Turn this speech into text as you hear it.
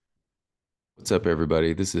What's up,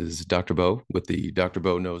 everybody? This is Dr. Bo with the Dr.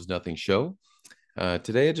 Bo Knows Nothing show.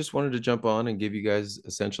 Today, I just wanted to jump on and give you guys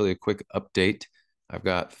essentially a quick update. I've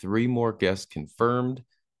got three more guests confirmed.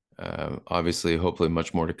 Obviously, hopefully,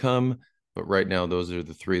 much more to come. But right now, those are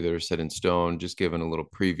the three that are set in stone. Just giving a little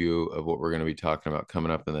preview of what we're going to be talking about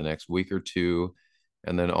coming up in the next week or two.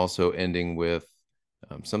 And then also ending with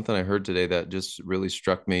something I heard today that just really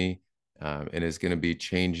struck me and is going to be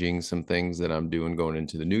changing some things that I'm doing going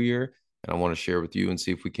into the new year. And I want to share with you and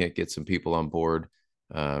see if we can't get some people on board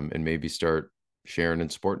and maybe start sharing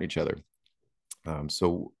and supporting each other.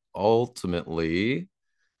 So ultimately,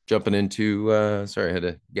 jumping into, sorry, I had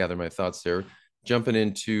to gather my thoughts there. Jumping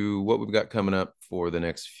into what we've got coming up for the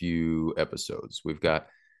next few episodes. We've got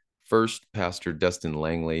first Pastor Dustin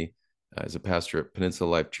Langley is a pastor at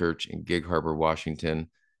Peninsula Life Church in Gig Harbor,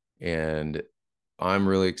 Washington. And I'm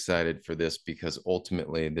really excited for this because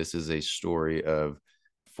ultimately this is a story of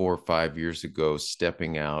 4 or 5 years ago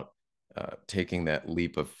stepping out, taking that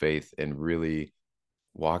leap of faith and really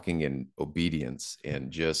walking in obedience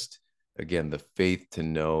and just, again, the faith to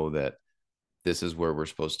know that this is where we're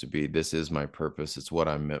supposed to be. This is my purpose. It's what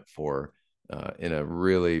I'm meant for. In a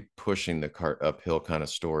really pushing the cart uphill kind of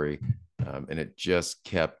story, and it just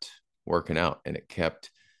kept working out, and it kept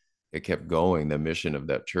going. The mission of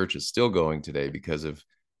that church is still going today because of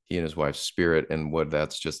he and his wife's spirit and what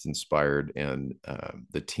that's just inspired, and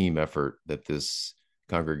the team effort that this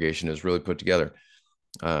congregation has really put together.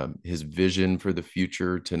 His vision for the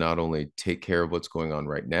future to not only take care of what's going on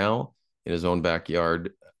right now in his own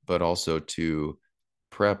backyard, but also to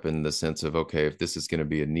prep in the sense of, okay, if this is going to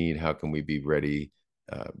be a need, how can we be ready,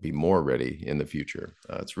 be more ready in the future?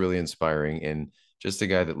 It's really inspiring and just a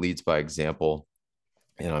guy that leads by example.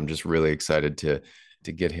 And I'm just really excited to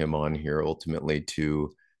get him on here ultimately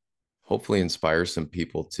to hopefully inspire some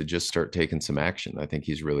people to just start taking some action. I think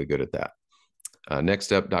he's really good at that.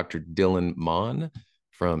 Next up, Dr. Dylan Mon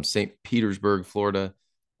from St. Petersburg, Florida.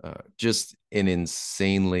 Just an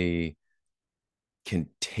insanely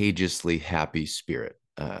contagiously happy spirit.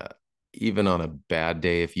 Even on a bad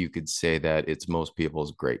day, if you could say that, it's most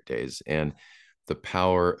people's great days. And the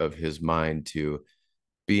power of his mind to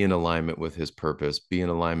be in alignment with his purpose, be in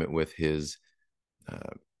alignment with his,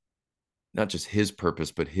 uh, not just his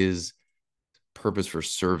purpose, but his purpose for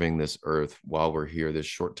serving this earth while we're here. This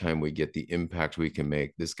short time we get, the impact we can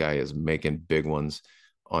make. This guy is making big ones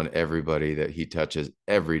on everybody that he touches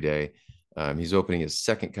every day. He's opening his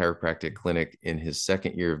second chiropractic clinic in his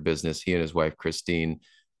second year of business. He and his wife, Christine,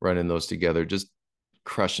 running those together, just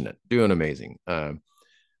crushing it, doing amazing.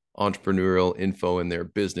 Entrepreneurial info in there,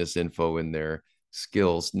 business info in there,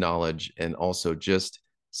 skills, knowledge, and also just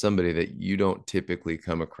somebody that you don't typically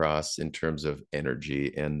come across in terms of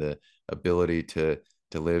energy and the ability to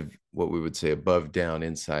live what we would say above down,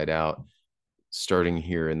 inside out, starting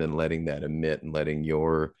here and then letting that emit and letting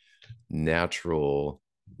your natural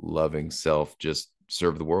loving self just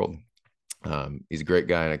serve the world. He's a great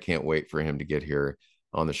guy, and I can't wait for him to get here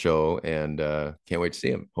on the show, and can't wait to see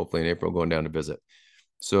him. Hopefully in April, going down to visit.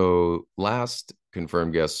 So last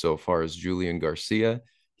confirmed guest so far is Julian Garcia.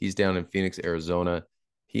 He's down in Phoenix, Arizona.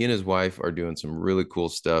 He and his wife are doing some really cool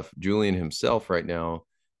stuff. Julian himself right now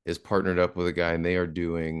is partnered up with a guy, and they are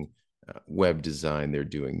doing web design. They're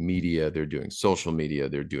doing media. They're doing social media.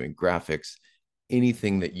 They're doing graphics.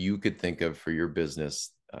 Anything that you could think of for your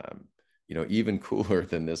business. Even cooler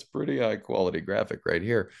than this pretty high quality graphic right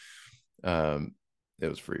here. It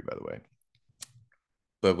was free, by the way.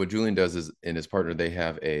 But what Julian does is, in his partner, they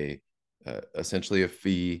have a essentially a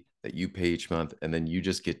fee that you pay each month, and then you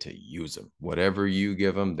just get to use them. Whatever you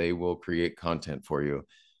give them, they will create content for you.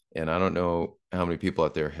 And I don't know how many people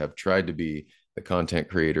out there have tried to be the content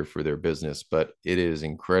creator for their business, but it is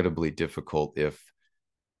incredibly difficult, if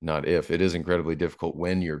not if, it is incredibly difficult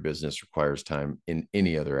when your business requires time in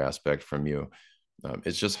any other aspect from you.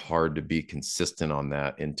 It's just hard to be consistent on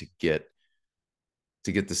that and to get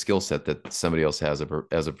the skill set that somebody else has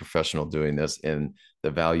as a professional doing this. And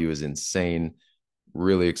the value is insane.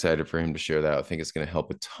 Really excited for him to share that. I think it's going to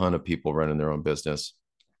help a ton of people running their own business.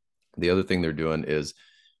 The other thing they're doing is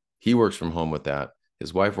he works from home with that.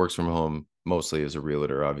 His wife works from home mostly as a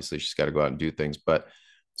realtor. Obviously, she's got to go out and do things. But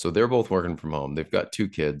so they're both working from home. They've got two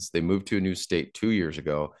kids. They moved to a new state 2 years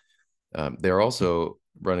ago. They're also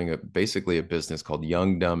running basically a business called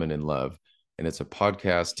Young, Dumb, and in Love. And it's a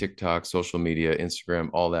podcast, TikTok, social media, Instagram,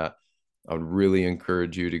 all that. I would really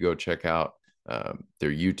encourage you to go check out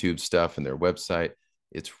their YouTube stuff and their website.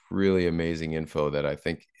 It's really amazing info that I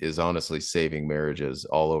think is honestly saving marriages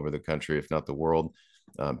all over the country, if not the world.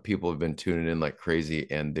 People have been tuning in like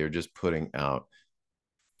crazy, and they're just putting out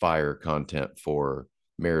fire content for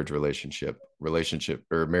relationship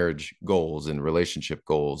or marriage goals and relationship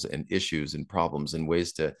goals and issues and problems and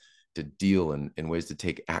ways to deal and ways to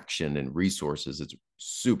take action and resources. It's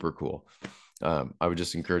super cool. I would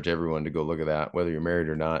just encourage everyone to go look at that, whether you're married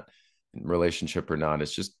or not, relationship or not.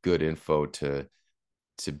 It's just good info to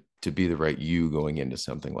be the right you going into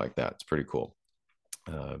something like that. It's pretty cool.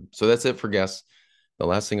 So that's it for guests. The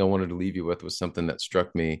last thing I wanted to leave you with was something that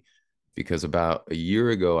struck me, because about a year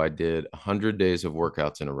ago I did 100 days of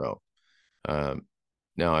workouts in a row. Um,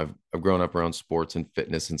 Now I've grown up around sports and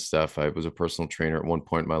fitness and stuff. I was a personal trainer at one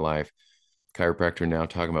point in my life, chiropractor now,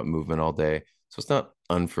 talking about movement all day. So it's not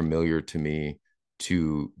unfamiliar to me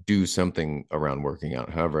to do something around working out.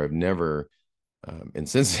 However, I've never, and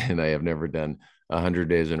since then, I have never done 100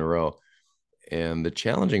 days in a row. And the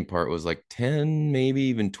challenging part was like 10, maybe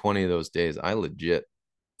even 20 of those days, I legit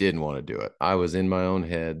didn't want to do it. I was in my own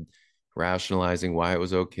head rationalizing why it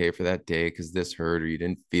was okay for that day, because this hurt, or you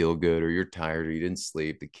didn't feel good, or you're tired, or you didn't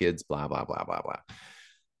sleep, the kids, blah, blah, blah, blah, blah.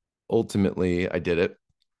 Ultimately, I did it,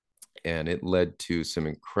 and it led to some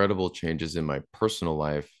incredible changes in my personal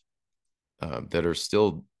life, that are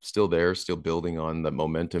still there, still building on. The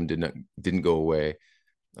momentum didn't go away.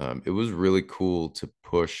 It was really cool to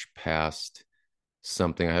push past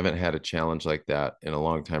something. I haven't had a challenge like that in a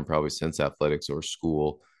long time, probably since athletics or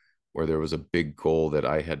school, where there was a big goal that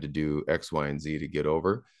I had to do X, Y, and Z to get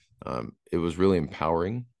over. It was really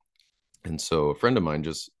empowering. And so a friend of mine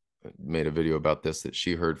just made a video about this, that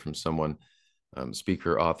she heard from someone,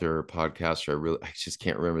 speaker, author, podcaster. I just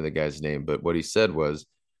can't remember the guy's name, but what he said was,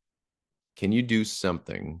 can you do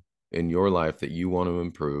something in your life that you want to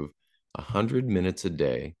improve 100 minutes a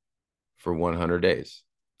day for 100 days?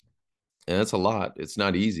 And that's a lot. It's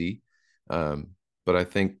not easy. But I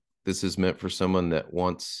think this is meant for someone that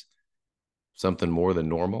wants something more than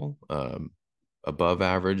normal, above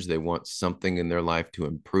average. They want something in their life to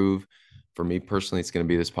improve. For me personally, it's going to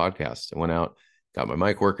be this podcast. I went out, got my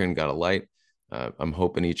mic working, got a light. I'm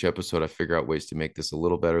hoping each episode I figure out ways to make this a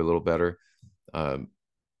little better, a little better.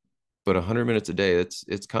 But 100 minutes a day,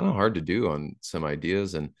 it's kind of hard to do on some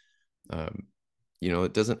ideas. And um,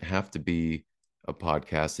 it doesn't have to be a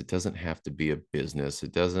podcast. It doesn't have to be a business.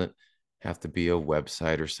 It doesn't have to be a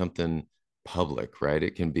website or something public, right?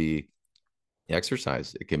 It can be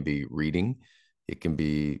exercise. It can be reading. It can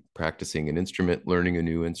be practicing an instrument, learning a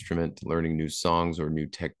new instrument, learning new songs or new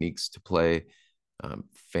techniques to play.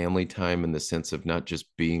 Family time, in the sense of not just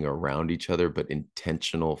being around each other, but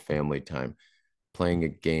intentional family time, playing a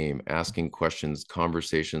game, asking questions,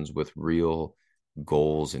 conversations with real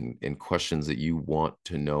goals and questions that you want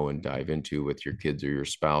to know and dive into with your kids or your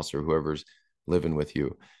spouse or whoever's living with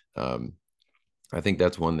you. I think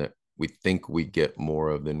that's one that we think we get more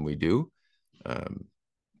of than we do.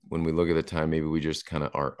 When we look at the time, maybe we just kind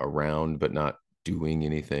of are around but not doing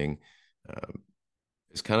anything.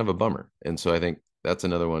 It's kind of a bummer. And so I think that's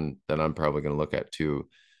another one that I'm probably going to look at too.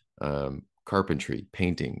 Carpentry,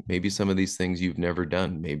 painting, maybe some of these things you've never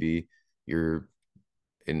done. Maybe you're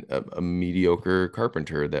a mediocre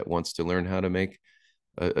carpenter that wants to learn how to make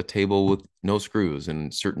a table with no screws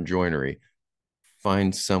and certain joinery.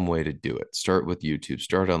 Find some way to do it. Start with YouTube,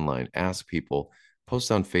 start online, ask people,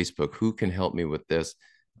 post on Facebook, who can help me with this?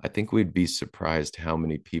 I think we'd be surprised how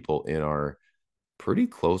many people in our pretty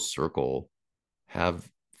close circle have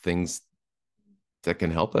things that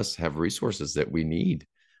can help us, have resources that we need.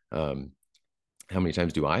 How many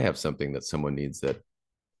times do I have something that someone needs that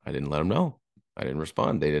I didn't let them know? I didn't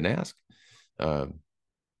respond. They didn't ask.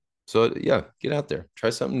 So yeah, get out there,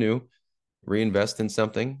 try something new, reinvest in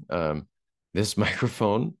something. This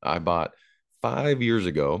microphone I bought 5 years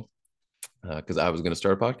ago because I was going to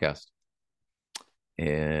start a podcast,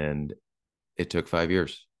 and it took 5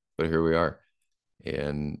 years, but here we are.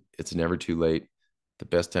 And it's never too late. The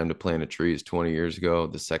best time to plant a tree is 20 years ago.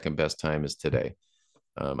 The second best time is today.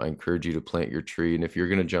 I encourage you to plant your tree. And if you're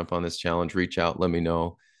going to jump on this challenge, reach out, let me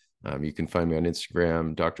know. You can find me on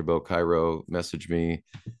Instagram, Dr. Bo Cairo, message me,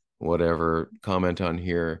 whatever, comment on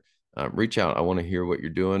here. Reach out. I want to hear what you're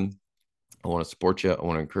doing. I want to support you. I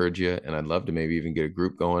want to encourage you. And I'd love to maybe even get a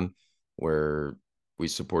group going where we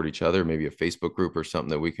support each other, maybe a Facebook group or something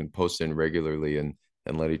that we can post in regularly and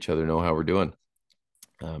let each other know how we're doing.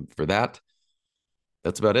 For that,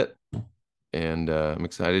 that's about it. And I'm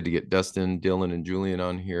excited to get Dustin, Dylan, and Julian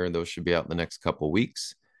on here. Those should be out in the next couple of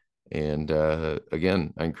weeks. And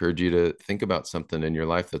again, I encourage you to think about something in your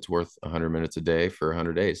life that's worth 100 minutes a day for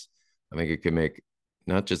 100 days. I think it can make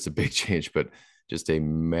not just a big change, but just a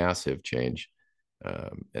massive change.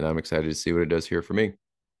 And I'm excited to see what it does here for me.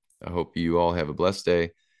 I hope you all have a blessed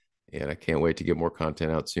day. And I can't wait to get more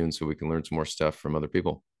content out soon so we can learn some more stuff from other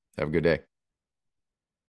people. Have a good day.